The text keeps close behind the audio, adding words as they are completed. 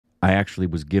I actually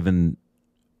was given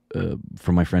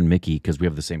from my friend Mickey, because we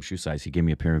have the same shoe size. He gave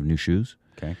me a pair of new shoes.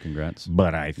 Okay, congrats.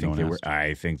 But I think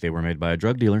they were made by a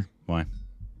drug dealer. Why?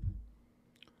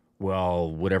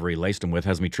 Well, whatever he laced them with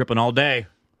has me tripping all day.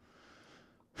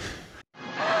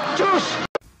 Juice!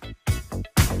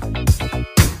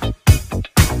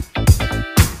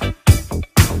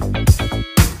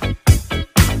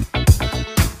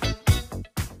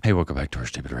 Hey, welcome back to our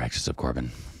Stupid Reactions of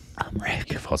Corbin. I'm Rick. You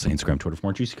can follow us on Instagram, Twitter for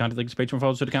more juicy content. Like this page,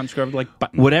 follow us to the account, subscribe to the like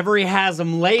button. Whatever he has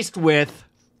them laced with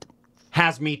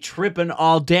has me tripping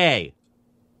all day.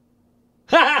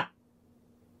 Ha!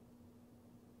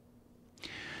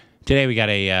 Today we got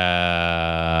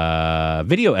a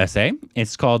video essay.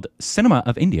 It's called "Cinema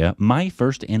of India: My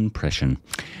First Impression."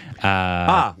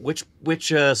 Which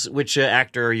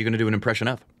actor are you going to do an impression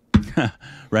of?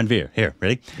 Ranveer. Here,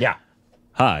 ready? Yeah.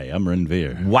 Hi, I'm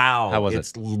Ranveer. Wow. How was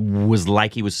it? Was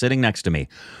like he was sitting next to me.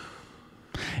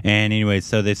 And anyway,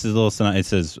 so this is a little. It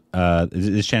says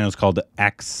this channel is called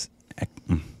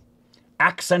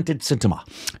Accented Cinema.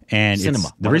 And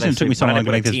Cinema. The reason it took me so long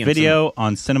to make this video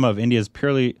on cinema of India is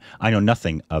purely I know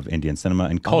nothing of Indian cinema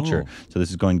and culture. So this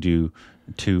is going to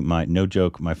my, no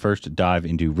joke, my first dive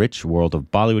into rich world of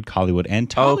Bollywood, Hollywood, and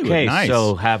Tollywood. Okay, nice.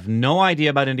 so have no idea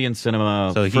about Indian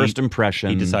cinema. So first impression.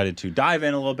 He decided to dive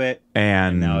in a little bit,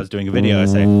 and now is doing a video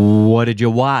essay. What did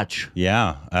you watch?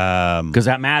 Yeah, because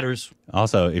that matters.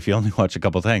 Also, if you only watch a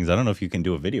couple things, I don't know if you can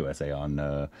do a video essay on.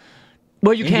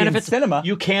 Well, you Indian can if it's cinema.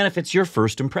 You can if it's your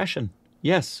first impression.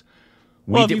 Yes,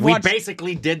 well, we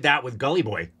basically did that with Gully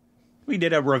Boy. We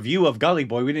did a review of Gully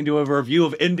Boy. We didn't do a review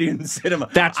of Indian cinema.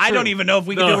 That's true. I don't even know if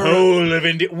we can do the whole of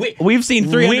India. We've seen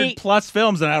 300 plus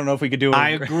films, and I don't know if we could do.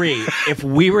 I agree. If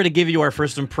we were to give you our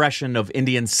first impression of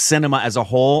Indian cinema as a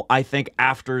whole, I think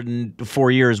after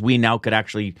 4 years, we now could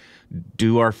actually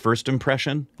do our first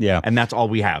impression. Yeah, and that's all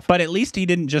we have. But at least he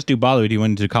didn't just do Bollywood. He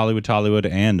went into Hollywood,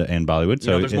 Tollywood, and Bollywood.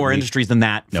 So there's more industries than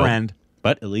that, friend.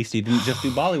 But at least he didn't just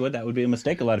do Bollywood. That would be a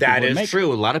mistake. A lot of people would make. That is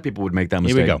true. A lot of people would make that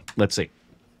mistake. Here we go. Let's see.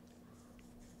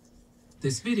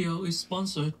 This video is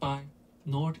sponsored by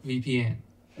NordVPN.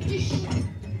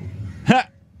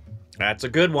 That's a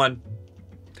good one.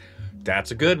 That's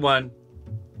a good one.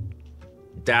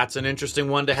 That's an interesting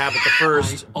one to have at the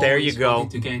first. There you go.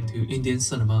 Wanted to get into Indian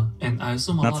cinema, and I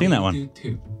assume a lot of you do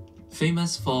too.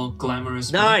 Famous for glamorous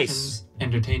productions,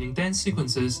 entertaining dance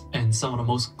sequences, and some of the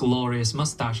most glorious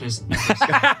mustaches.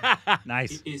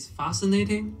 Nice. It is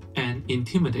fascinating and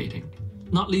intimidating.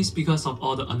 Not least because of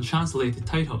all the untranslated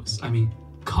titles. I mean,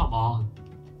 come on.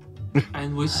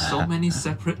 And with so many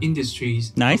separate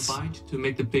industries combined to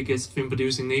make the biggest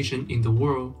film-producing nation in the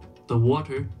world, the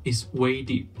water is way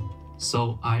deep.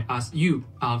 So I asked you,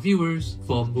 our viewers,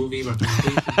 for movie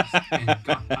recommendations and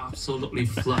got absolutely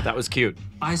flooded. That was cute.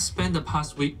 I spent the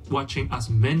past week watching as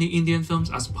many Indian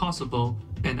films as possible,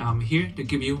 and I'm here to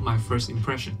give you my first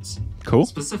impressions. Cool.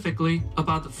 Specifically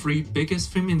about the 3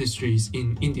 biggest film industries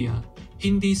in India.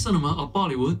 Hindi cinema of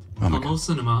Bollywood, Tamil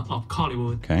cinema of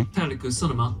Kollywood, Telugu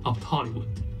cinema of Tollywood,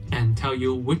 and tell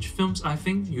you which films I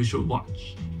think you should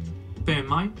watch. Bear in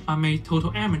mind, I'm a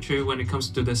total amateur when it comes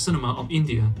to the cinema of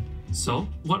India, so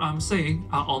what I'm saying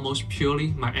are almost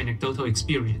purely my anecdotal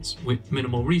experience with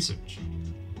minimal research.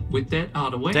 With that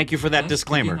out of the way, thank you for that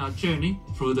disclaimer. Begin our journey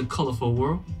through the colorful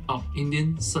world of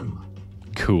Indian cinema.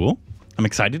 Cool. I'm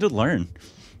excited to learn.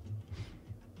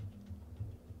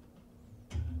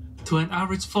 To an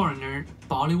average foreigner,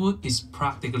 Bollywood is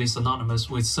practically synonymous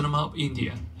with cinema of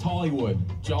India. Tollywood,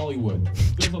 Jollywood.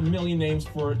 There's a million names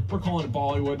for it. We're calling it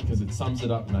Bollywood because it sums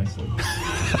it up nicely.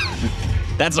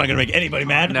 That's not going to make anybody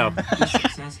mad. No. This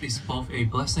success is both a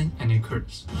blessing and a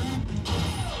curse.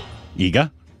 Iga?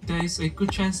 There is a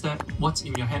good chance that what's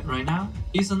in your head right now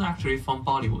isn't actually from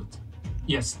Bollywood.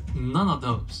 Yes, none of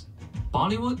those.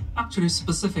 Bollywood actually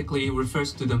specifically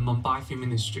refers to the Mumbai film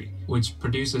industry, which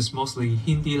produces mostly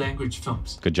Hindi language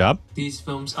films. Good job. These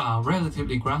films are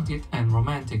relatively grounded and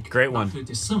romantic. Great one. Not too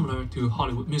dissimilar to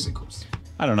Hollywood musicals.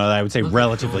 I don't know, I would say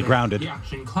relatively grounded. The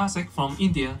action classic from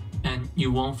India, and you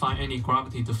won't find any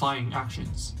gravity-defying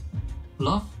actions.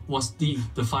 Love was the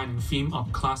defining theme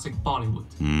of classic Bollywood.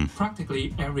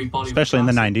 Practically every Bollywood especially in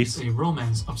the 90s. is a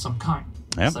romance of some kind,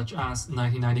 such as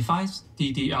 1995's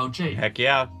DDLJ. Heck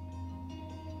yeah.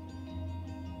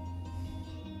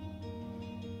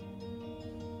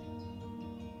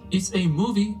 It's a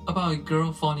movie about a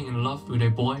girl falling in love with a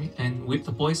boy and with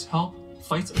the boy's help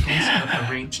fights against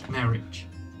her arranged marriage.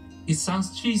 It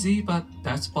sounds cheesy, but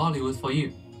that's Bollywood for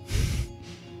you.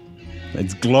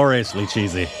 It's gloriously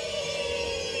cheesy.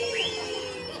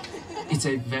 It's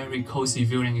a very cozy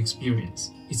viewing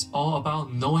experience. It's all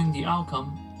about knowing the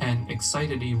outcome and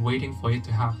excitedly waiting for it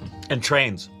to happen. And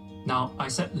trains. Now, I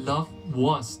said love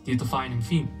was the defining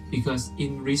theme because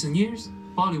in recent years,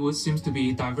 Bollywood seems to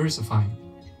be diversifying.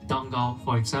 Dangal,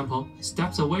 for example,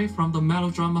 steps away from the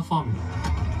melodrama formula.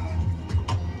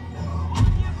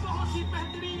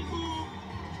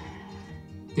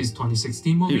 This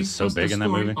 2016 movie was so big the in that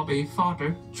story movie. of a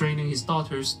father training his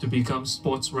daughters to become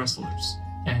sports wrestlers,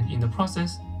 and in the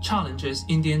process, challenges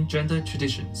Indian gender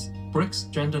traditions, breaks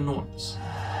gender norms.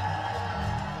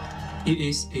 It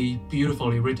is a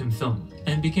beautifully written film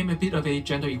and became a bit of a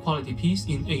gender equality piece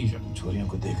in Asia. छोरियों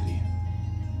को देख रही है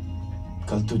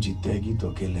कल तो जीतेगी तो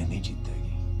अकेले नहीं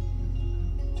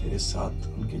जीतेगी तेरे साथ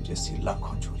उनके जैसी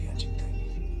लाखों छोरियां जीतेगी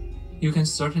You can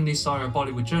certainly start a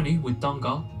Bollywood journey with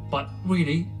Dangal, but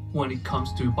really, when it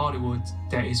comes to Bollywood,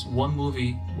 there is one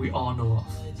movie we all know of.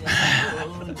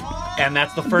 And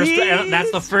that's the first. And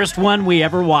that's the first one we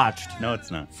ever watched. No,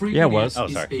 it's not. Free Yeah, it was. Idiots Oh,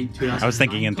 sorry. is a I was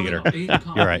thinking in 2009 theater.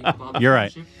 coming-of-age You're right. comedy about the You're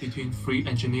right. friendship between free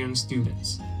engineering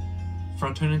students.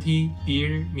 Fraternity,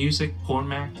 beer, music,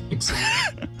 format,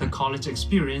 exam. The college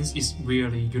experience is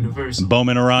really universal.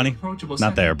 Bowman Irani? Approachable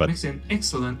Not there, setting but makes an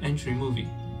excellent entry movie.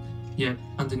 Yet,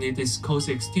 underneath this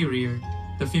cozy exterior,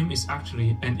 the film is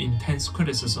actually an intense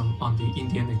criticism on the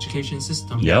Indian education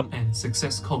system Yep. and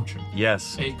success culture.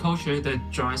 Yes. A culture that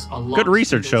drives a lot Good of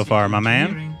research so students far, into my man.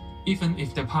 engineering, even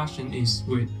if their passion is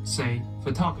with, say,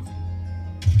 photography.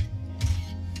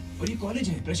 और ये college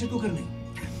है pressure तो करने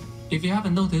If you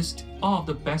haven't noticed, all of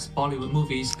the best Bollywood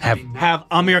movies Have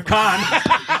Amir Khan.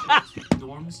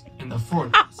 norms and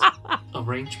affordables,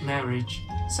 arranged marriage,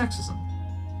 sexism.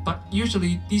 But usually,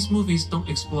 these movies don't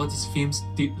explore these themes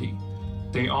deeply.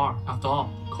 They are, after all,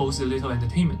 cozy little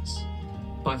entertainments.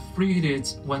 But Free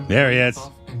Idiots went There he is.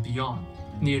 above and beyond.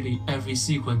 Nearly every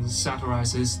sequence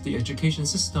satirizes the education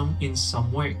system in some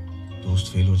way.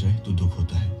 दोस्त fail हो जाए तो दुख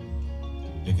होता है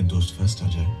लेकिन दोस्त first आ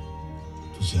जाए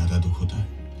तो ज्यादा दुख होता है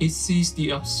It sees the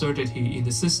absurdity in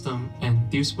the system and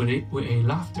deals with it with a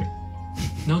laughter.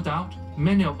 No doubt,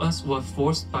 many of us were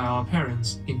forced by our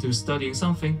parents into studying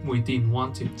something we didn't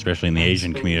want to. especially in the and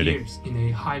Asian spent community. years in a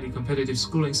highly competitive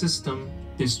schooling system,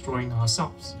 destroying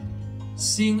ourselves.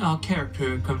 Seeing our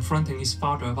character confronting his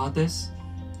father about this,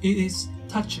 it is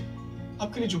touching.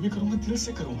 आपके लिए जो भी करूंगा दिल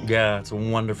से करूंगा Yeah, it's a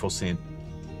wonderful scene.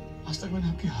 आज तक मैंने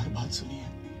आपकी हर बात सुनी है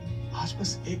आज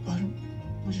बस एक बार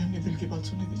मुझे अपने दिल की बात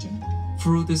सुनने दीजिए ना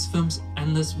Through this film's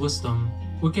endless wisdom,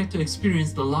 we get to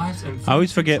experience the lives and I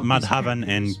always forget of these Madhavan and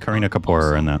characters, Kareena but Kapoor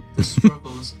are in also that. the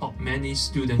struggles of many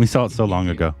students. We saw it so in long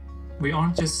India. ago. We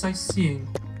aren't just sightseeing.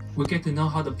 We get to know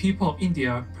how the people of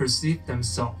India perceive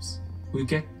themselves. We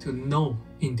get to know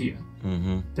India.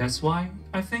 That's why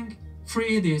I think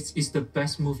Free Idiots is the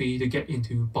best movie to get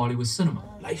into Bollywood cinema.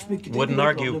 Life में कितनी Wouldn't बड़ी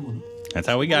argue. problem हो ना, That's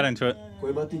how we got into it.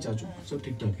 कोई बात नहीं चाचू सब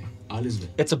ठीक ठाक है all is well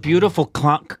It's a beautiful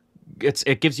clock.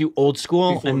 It gives you old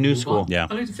school Before and we new move school. on, Yeah.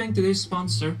 I'd like to thank today's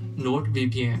sponsor,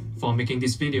 NordVPN, for making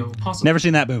this video possible. Never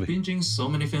seen that movie. Binging so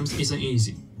many films isn't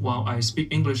easy. While I speak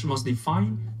English mostly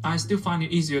fine, I still find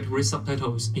it easier to read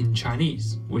subtitles in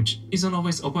Chinese, which isn't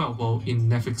always available in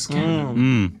Netflix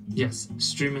Canada. Yes,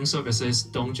 streaming services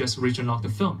don't just region lock the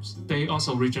films, they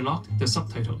also region lock the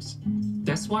subtitles.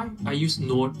 That's why I use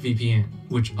NordVPN,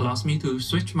 which allows me to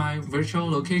switch my virtual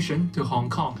location to Hong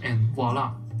Kong and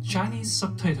voila, Chinese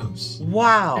subtitles.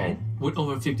 Wow. And with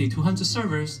over 5,200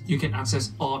 servers, you can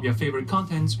access all of your favorite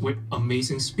contents with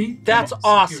amazing speed. That's and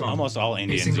awesome. security. Almost all A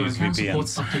Indians single use account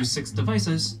supports VPNs. up to 6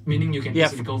 devices, meaning you can Yeah,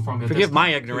 easily go from your forgive desktop my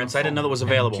to your ignorance. I didn't know that was phone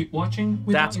and available. keep watching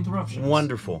without That's interruptions.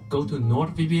 wonderful. Go to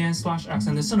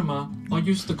NordVPN/AccentTheCinema or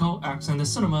use the code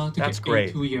AccentTheCinema to That's get great.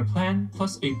 a 2-year plan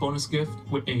plus a bonus gift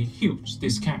with a huge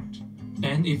discount.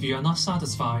 And if you are not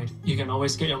satisfied, you can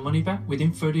always get your money back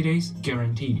within 30 days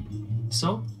guaranteed.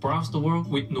 So, browse the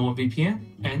world with NordVPN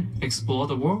and explore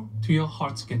the world to your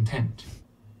heart's content.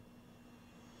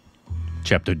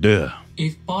 Chapter 2.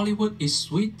 If Bollywood is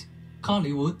sweet,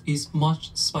 Hollywood is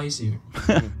much spicier.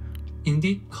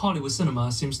 Indeed, Hollywood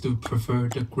cinema seems to prefer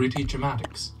the gritty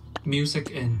dramatics.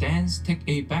 Music and dance take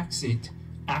a backseat.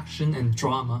 Action and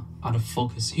drama are the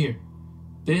focus here.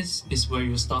 This is where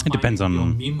you start It depends finding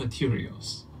on- your meme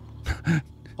materials.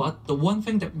 But the one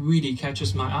thing that really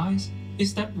catches my eyes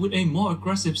is that with a more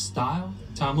aggressive style,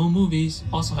 Tamil movies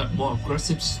also have more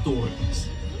aggressive stories.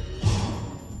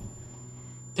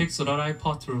 Take Surarai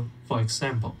Potru, for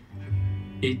example.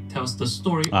 It tells the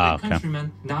story of a okay.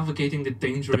 countryman navigating the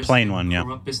dangerous plain and one, yeah.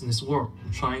 corrupt business world,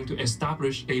 trying to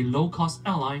establish a low-cost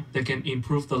airline that can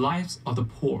improve the lives of the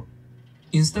poor.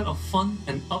 Instead of fun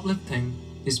and uplifting,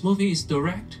 this movie is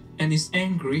direct and is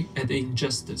angry at the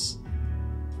injustice.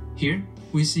 Here,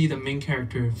 we see the main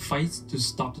character fights to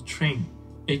stop the train,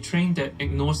 a train that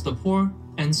ignores the poor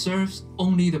and serves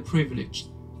only the privileged.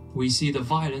 We see the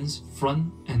violence front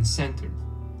and center.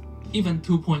 Even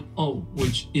 2.0,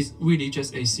 which is really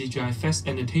just a CGI fest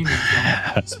entertainment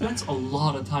film, spends a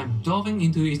lot of time delving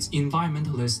into its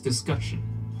environmentalist discussion.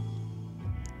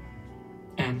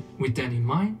 And with that in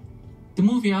mind, the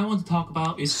movie I want to talk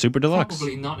about is Super Deluxe.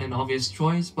 Probably not an obvious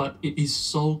choice, but it is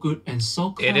so good and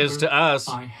so clever. It is to us.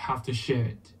 I have to share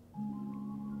it.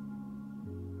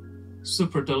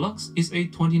 Super Deluxe is a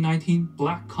 2019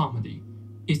 black comedy.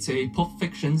 It's a Pulp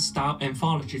Fiction style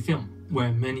anthology film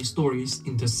where many stories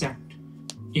intersect.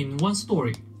 In one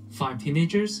story, 5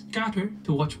 teenagers gather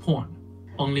to watch porn,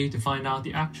 only to find out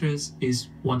the actress is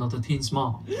one of the teens'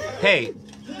 mom. Hey,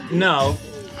 no.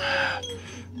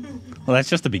 Well, that's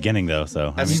just the beginning, though.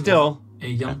 So That's still. A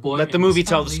young boy Let the and movie his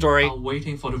tell the family story. are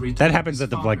waiting for the return that of happens his at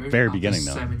the father very after beginning,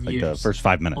 though. 7 Like the years, first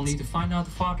 5 minutes. only to find out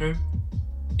the father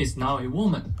is now a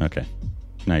woman. Okay.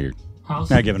 Now you're How's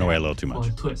now giving that away a little too for much.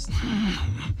 a twist?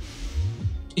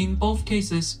 In both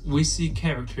cases, we see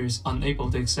characters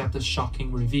unable to accept the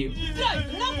shocking reveal.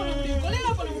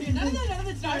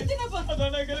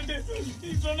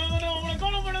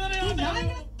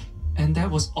 And that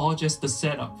was all just the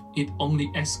setup. It only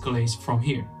escalates from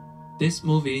here. This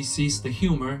movie sees the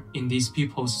humor in these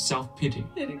people's self-pity.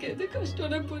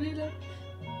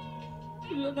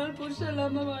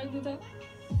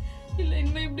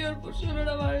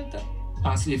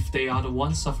 As if they are the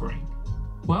ones suffering.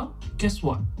 Well, guess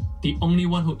what? The only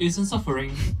one who isn't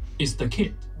suffering is the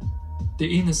kid. The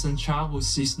innocent child who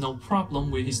sees no problem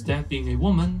with his dad being a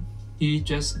woman. He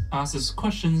just asks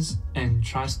questions and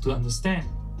tries to understand.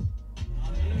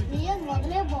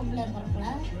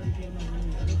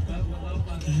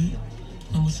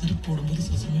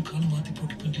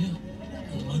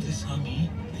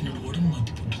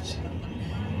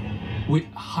 With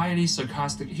highly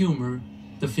sarcastic humor,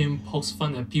 the film pokes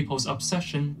fun at people's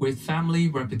obsession with family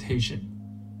reputation.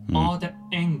 All that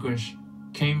anguish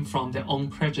came from their own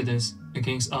prejudice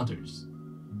against others.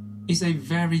 It's a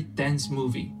very dense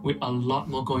movie with a lot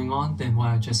more going on than what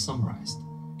I just summarized.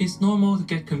 It's normal to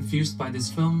get confused by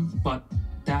this film, but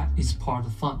that is part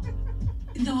of fun.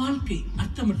 இந்த வாழ்க்கை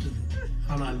அர்த்தமற்றது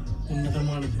ஆனால்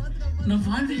உன்னதமானது நம்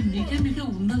வாழ்வில் மிக மிக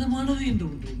உன்னதமானது என்று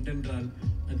ஒன்று உண்டென்றால்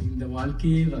அது இந்த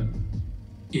வாழ்க்கையே தான்.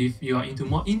 If you are into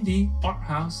more indie, art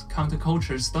house,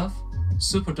 counterculture stuff,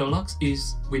 Super Deluxe is,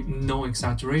 with no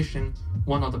exaggeration,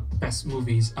 one of the best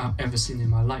movies I've ever seen in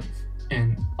my life,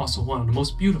 and also one of the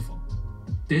most beautiful.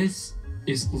 This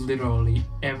is literally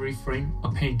every frame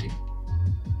a painting.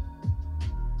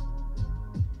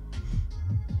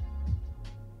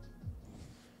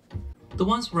 The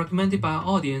ones recommended by our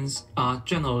audience are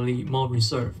generally more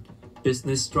reserved.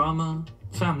 Business drama,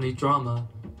 family drama,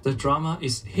 the drama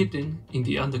is hidden in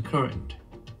the undercurrent.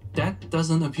 That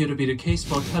doesn't appear to be the case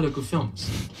for Telugu films.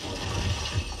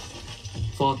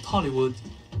 For Tollywood,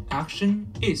 action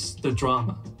is the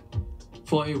drama.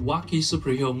 For a wacky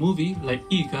superhero movie like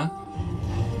Ika,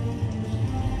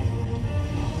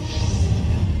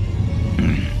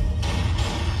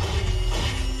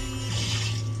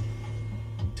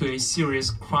 to a serious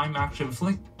crime action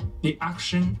flick, the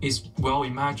action is well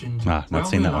imagined, well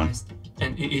realized,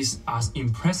 and it is as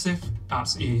impressive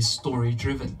as it is story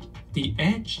driven. The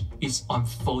edge is on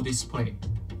full display.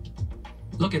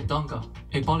 Look at Danga,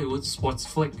 a Bollywood sports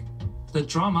flick. The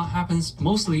drama happens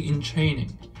mostly in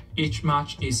training. Each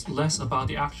match is less about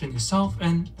the action itself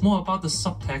and more about the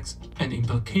subtext and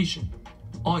implication,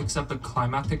 all except the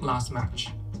climactic last match.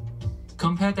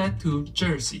 Compare that to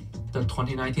Jersey, the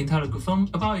 2019 Telugu film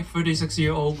about a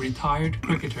 36-year-old retired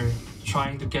cricketer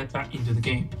trying to get back into the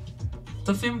game.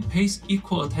 The film pays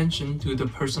equal attention to the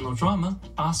personal drama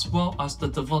as well as the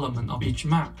development of each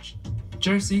match.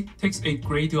 Jersey takes a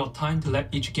great deal of time to let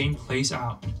each game plays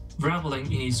out, reveling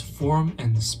in its form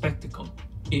and spectacle.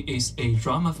 It is a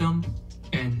drama film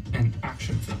and an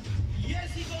action film. Yes,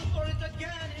 he goes for it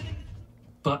again.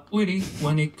 But really,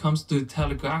 when it comes to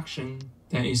Telugu action,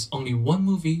 there is only one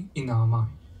movie in our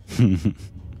mind.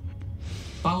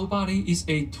 Bahubali is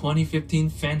a 2015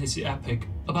 fantasy epic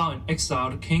about an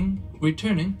exiled king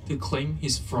returning to claim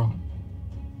his throne.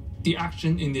 The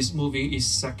action in this movie is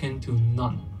second to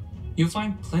none. You'll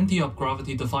find plenty of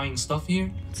gravity-defying stuff here,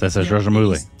 yet it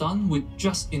is done with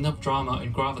just enough drama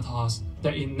and gravitas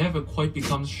that it never quite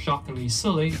becomes shockingly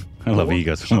silly I love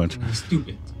Ego so much.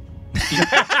 Stupid.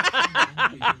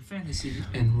 Between fantasy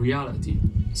and reality,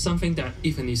 something that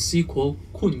even a sequel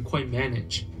couldn't quite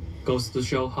manage. Goes to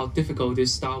show how difficult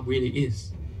this style really is.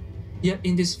 Yet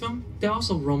in this film, there are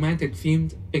also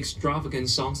romantic-themed, extravagant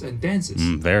songs and dances.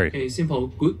 Very. A simple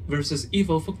good versus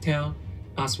evil folktale,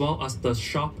 as well as the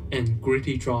sharp and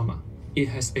gritty drama. It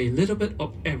has a little bit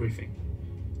of everything.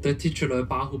 The titular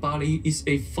Bahubali is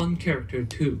a fun character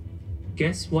too.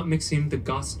 Guess what makes him the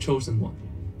God's chosen one?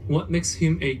 What makes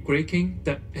him a great king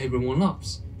that everyone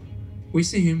loves? We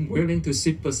see him willing to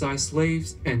sit beside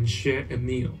slaves and share a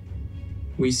meal.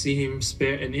 We see him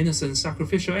spare an innocent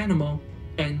sacrificial animal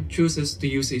and chooses to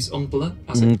use his own blood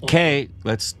as an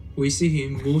let's... We see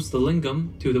him move the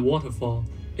lingam to the waterfall,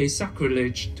 a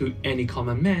sacrilege to any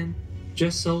common man,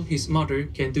 just so his mother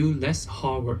can do less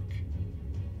hard work.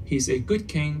 He's a good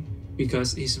king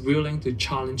because he's willing to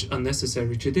challenge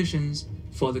unnecessary traditions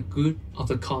for the good of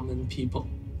the common people.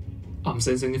 I'm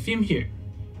sensing a theme here.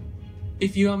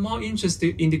 If you are more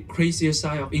interested in the crazier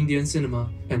side of Indian cinema,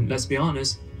 and let's be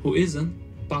honest, who isn't,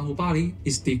 Bahubali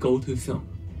is the go-to film.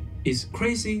 It's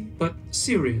crazy but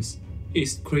serious.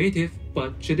 It's creative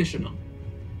but traditional.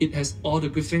 It has all the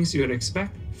good things you would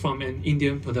expect from an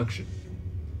Indian production.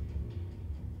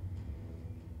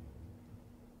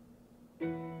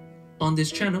 On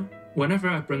this channel, whenever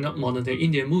I bring up modern-day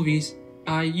Indian movies,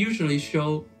 I usually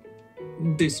show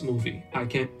this movie. I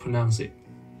can't pronounce it,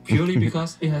 purely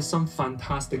because it has some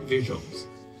fantastic visuals.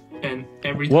 And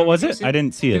every time what was it? I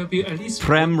didn't see it.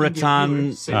 Prem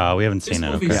Ratan. Oh, we haven't seen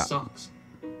it. This movie sucks.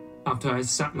 After I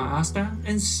sat my ass down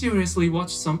and seriously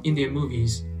watched some Indian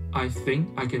movies, I think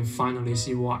I can finally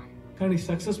see why.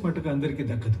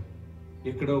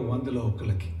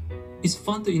 It's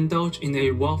fun to indulge in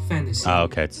a wild fantasy,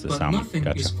 it's the but sound. nothing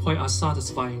is quite as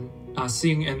satisfying as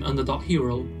seeing an underdog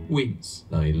hero wins.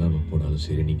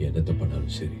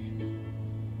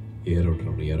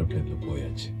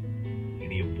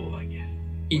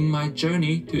 In my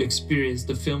journey to experience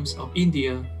the films of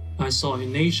India, I saw a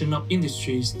nation of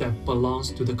industries that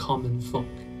belongs to the common folk.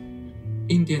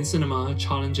 Indian cinema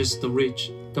challenges the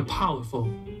rich, the powerful,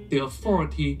 the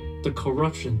authority, the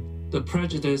corruption, the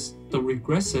prejudice, the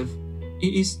regressive.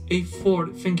 It is a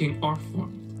forward-thinking art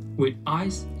form, with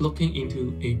eyes looking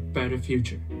into a better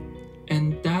future.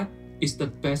 And that is the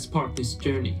best part of this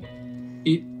journey.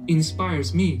 It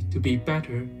inspires me to be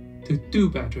better, to do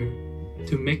better,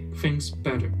 to make things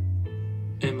better.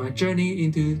 And my journey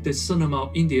into the cinema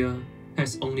of India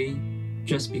has only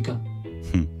just begun.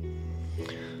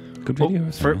 Good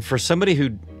video. For somebody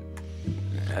who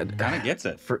kind of gets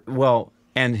it.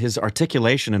 And his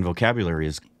articulation and vocabulary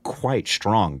is quite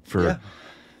strong for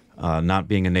not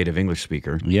being a native English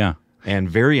speaker. Yeah. And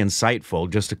very insightful.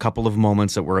 Just a couple of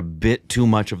moments that were a bit too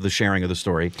much of the sharing of the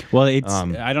story. Well, it's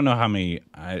I don't know how many.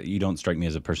 You don't strike me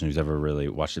as a person who's ever really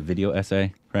watched a video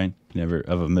essay, right? Never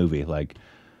of a movie like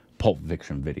Pulp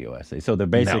Fiction video essay. So they're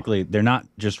basically they're not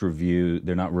just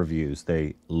they're not reviews.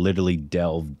 They literally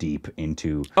delve deep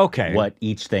into what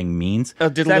each thing means.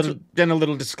 Then a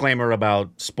little disclaimer about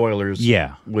spoilers.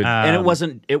 Yeah, and it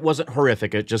wasn't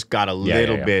horrific. It just got a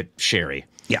little bit sherry.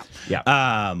 Yeah, yeah.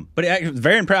 But it was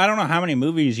very impressive. I don't know how many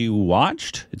movies you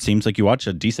watched. It seems like you watched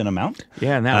a decent amount.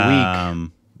 Yeah, in that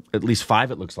week. At least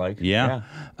 5, it looks like. Yeah.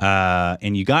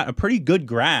 And you got a pretty good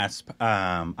grasp.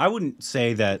 I wouldn't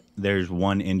say that there's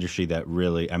one industry that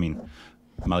really, I mean,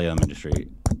 Malayalam industry,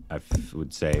 I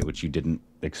would say, which you didn't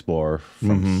explore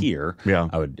from here. Yeah.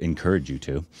 I would encourage you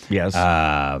to. Yes.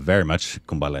 Very much.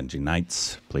 Kumbalenji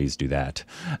Nights. Please do that.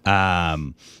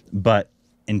 But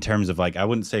in terms of I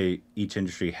wouldn't say each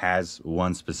industry has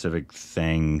one specific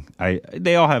thing.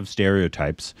 They all have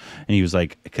stereotypes. And he was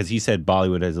like, because he said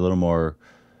Bollywood is a little more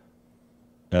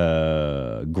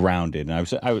grounded, and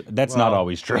that's not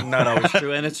always true. Not always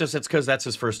true, and it's because that's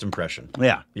his first impression.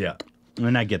 Yeah, yeah,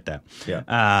 and I get that.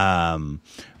 Yeah,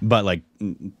 but like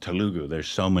Telugu, there's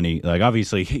so many. Like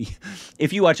obviously,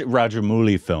 if you watch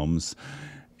Rajamouli films,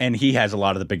 and he has a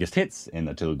lot of the biggest hits in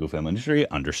the Telugu film industry,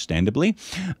 understandably,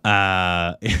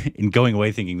 and going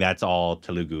away thinking that's all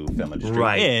Telugu film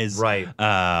industry is. Right.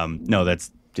 No,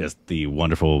 that's just the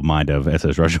wonderful mind of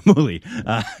S.S. Rajamouli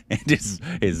and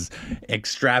his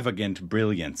extravagant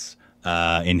brilliance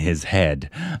in his head.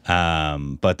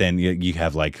 But then you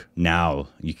have now,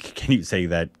 can you say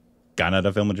that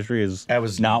Kannada film industry is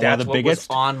not one of the biggest? That's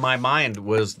what was on my mind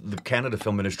was the Kannada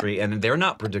film industry, and they're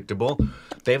not predictable.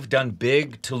 They've done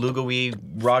big Telugu-y,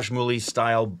 Rajamouli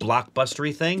style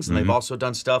blockbustery things, and they've also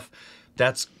done stuff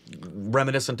that's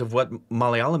reminiscent of what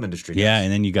Malayalam industry does. Yeah,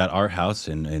 and then you got art house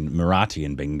in Marathi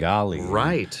and Bengali.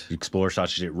 Right. You explore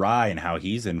Satyajit Ray and how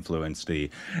he's influenced the...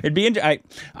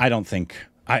 I don't think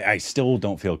I still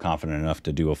don't feel confident enough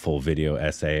to do a full video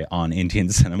essay on Indian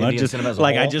cinema. Indian cinema as a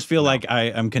like whole? I just feel like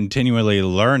I'm continually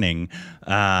learning.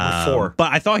 But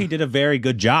I thought he did a very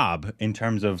good job in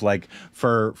terms of like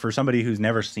for somebody who's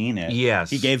never seen it. Yes,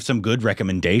 he gave some good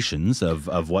recommendations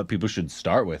of what people should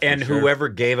start with. And whoever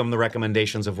gave him the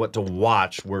recommendations of what to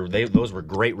watch those were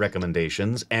great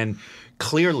recommendations, and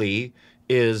clearly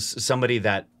is somebody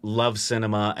that loves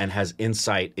cinema and has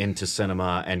insight into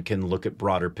cinema and can look at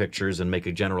broader pictures and make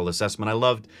a general assessment. I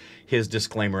loved his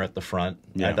disclaimer at the front.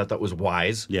 Yeah. I thought that was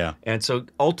wise. Yeah. And so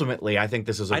ultimately, I think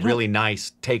this is a really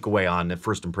nice takeaway on the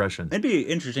first impression. It'd be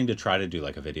interesting to try to do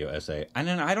like a video essay. And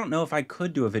then I don't know if I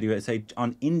could do a video essay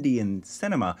on Indian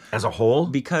cinema. As a whole?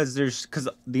 Because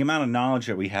the amount of knowledge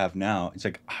that we have now, it's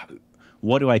like,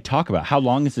 what do I talk about? How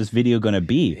long is this video going to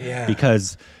be? Yeah.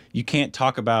 Because you can't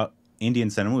talk about Indian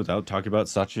cinema without talking about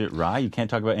Satyajit Ray. You can't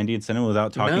talk about Indian cinema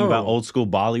without talking about old school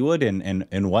Bollywood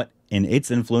and what in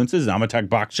its influences, Amitabh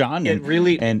Bachchan.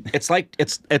 It's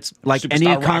like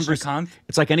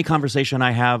any conversation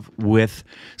I have with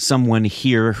someone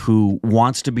here who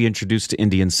wants to be introduced to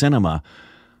Indian cinema.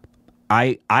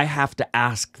 I have to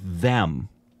ask them,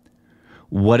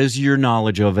 what is your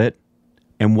knowledge of it?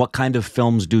 And what kind of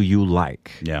films do you like?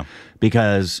 Yeah.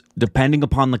 Because depending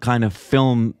upon the kind of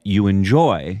film you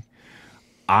enjoy,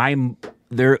 if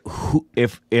they're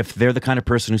the kind of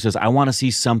person who says, I want to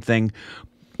see something,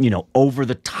 over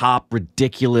the top,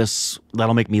 ridiculous,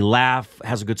 that'll make me laugh,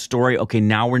 has a good story. Okay,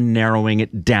 now we're narrowing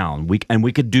it down. We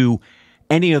could do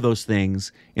any of those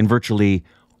things in virtually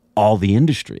all the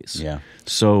industries. Yeah.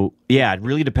 So yeah, it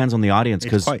really depends on the audience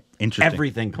because interesting.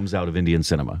 Everything comes out of Indian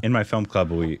cinema. In my film club,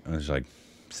 there's like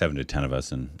 7 to 10 of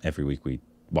us, and every week we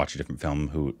watch a different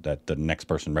film that the next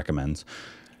person recommends.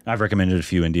 I've recommended a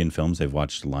few Indian films. They've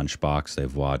watched Lunchbox.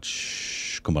 They've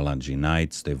watched Kumalanji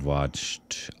Nights. They've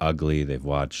watched Ugly. They've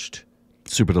watched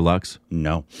Super Deluxe.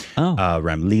 No. Oh.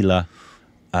 Ram Leela.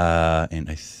 And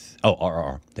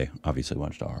RRR. They obviously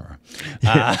watched RRR.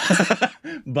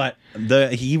 But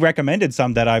he recommended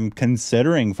some that I'm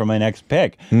considering for my next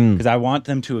pick because I want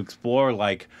them to explore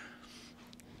like,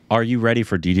 are you ready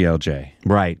for DDLJ?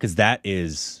 Right. Because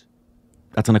that's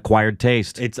an acquired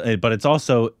taste. But it's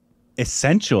also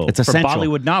essential for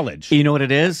Bollywood knowledge. You know what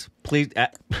it is? Please,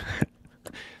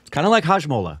 it's kind of like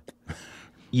Hajmola.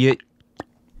 You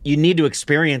need to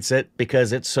experience it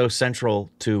because it's so central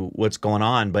to what's going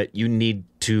on, but you need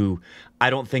to, I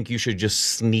don't think you should just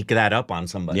sneak that up on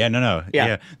somebody. Yeah, no.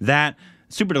 Yeah. That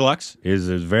Super Deluxe is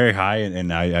very high,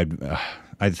 and I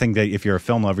think that if you're a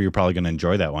film lover, you're probably going to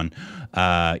enjoy that one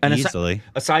easily.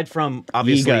 Aside from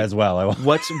obviously Yiga as well.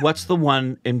 What's the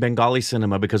one in Bengali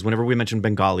cinema? Because whenever we mention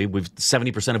Bengali,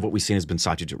 70% of what we've seen has been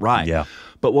Satyajit Ray. Yeah.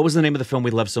 But what was the name of the film we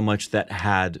loved so much that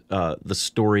had the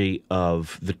story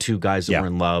of the two guys that were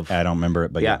in love? I don't remember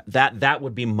it, but yeah. That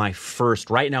would be my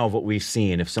first right now of what we've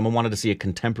seen. If someone wanted to see a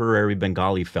contemporary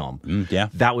Bengali film,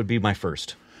 that would be my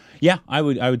first. Yeah, I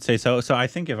would say so. So I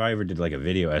think if I ever did like a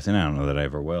video essay, and I don't know that I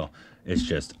ever will. It's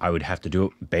just I would have to do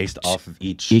it based off of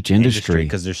each industry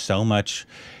because there's so much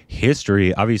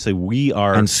history. Obviously, we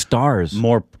are and stars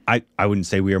more. I wouldn't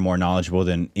say we are more knowledgeable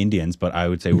than Indians, but I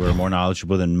would say we're more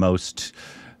knowledgeable than most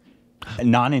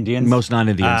non-Indians. Most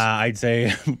non-Indians. I'd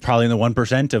say probably in the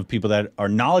 1% of people that are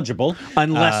knowledgeable,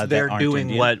 unless they're doing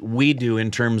Indian. What we do in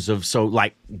terms of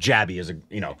like Jabby is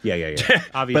Yeah.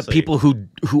 Obviously, but people who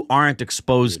aren't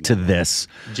exposed to this,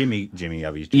 Jimmy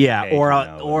obviously. Yeah,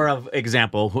 or of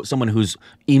example, someone who's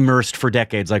immersed for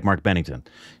decades like Mark Bennington.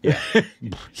 Yeah.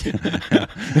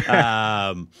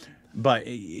 But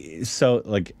so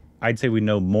like. I'd say we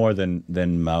know more than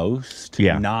most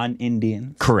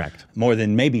non-Indians. Correct. More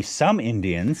than maybe some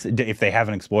Indians if they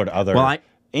haven't explored other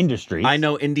industries. I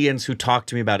know Indians who talk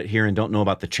to me about it here and don't know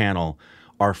about the channel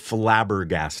are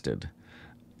flabbergasted.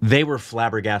 They were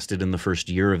flabbergasted in the first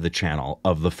year of the channel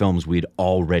of the films we'd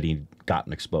already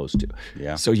gotten exposed to.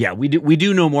 Yeah. So yeah, we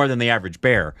do know more than the average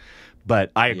bear.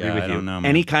 But I agree with you. Don't know,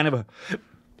 any kind of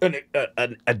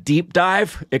a deep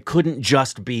dive, it couldn't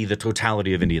just be the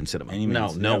totality of Indian cinema.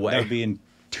 No way. That would be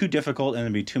too difficult, and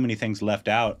there'd be too many things left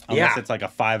out unless it's like a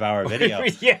 5-hour video.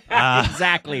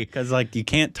 Exactly. Because like you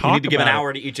can't talk. You need to give an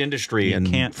hour to each industry, and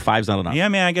 5's not enough. Yeah, I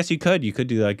mean, I guess you could. You could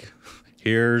do like,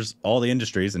 here's all the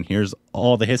industries, and here's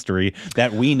all the history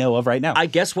that we know of right now. I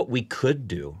guess what we could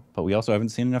do, but we also haven't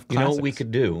seen enough classics. You know what we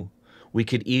could do? We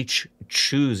could each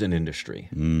choose an industry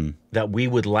that we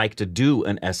would like to do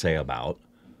an essay about.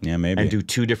 Yeah, maybe. And do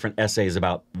 2 different essays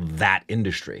about that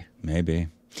industry. Maybe.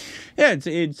 Yeah,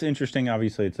 it's interesting.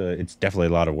 Obviously, it's definitely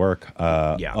a lot of work.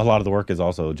 A lot of the work is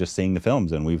also just seeing the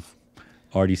films, and we've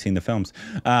already seen the films.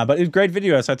 But it was a great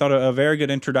video. So I thought a very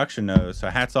good introduction. So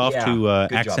hats off to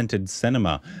Accented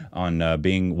Cinema on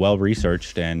being well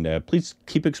researched, and please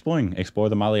keep exploring. Explore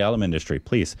the Malayalam industry,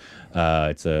 please.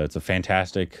 It's a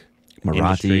fantastic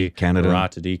industry.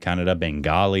 Marathi, Canada,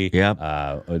 Bengali.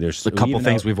 Yeah. There's a couple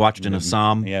things we've watched in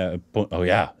Assam. Yeah. Oh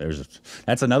yeah.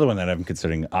 That's another one that I'm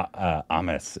considering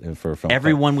ominous for a film.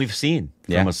 Everyone we've seen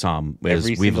from Assam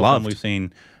is we've loved. We've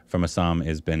seen from Assam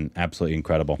has been absolutely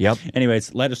incredible. Yep.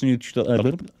 Anyways, let us know what you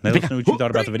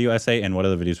thought about the video essay and what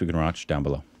other videos we can watch down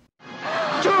below.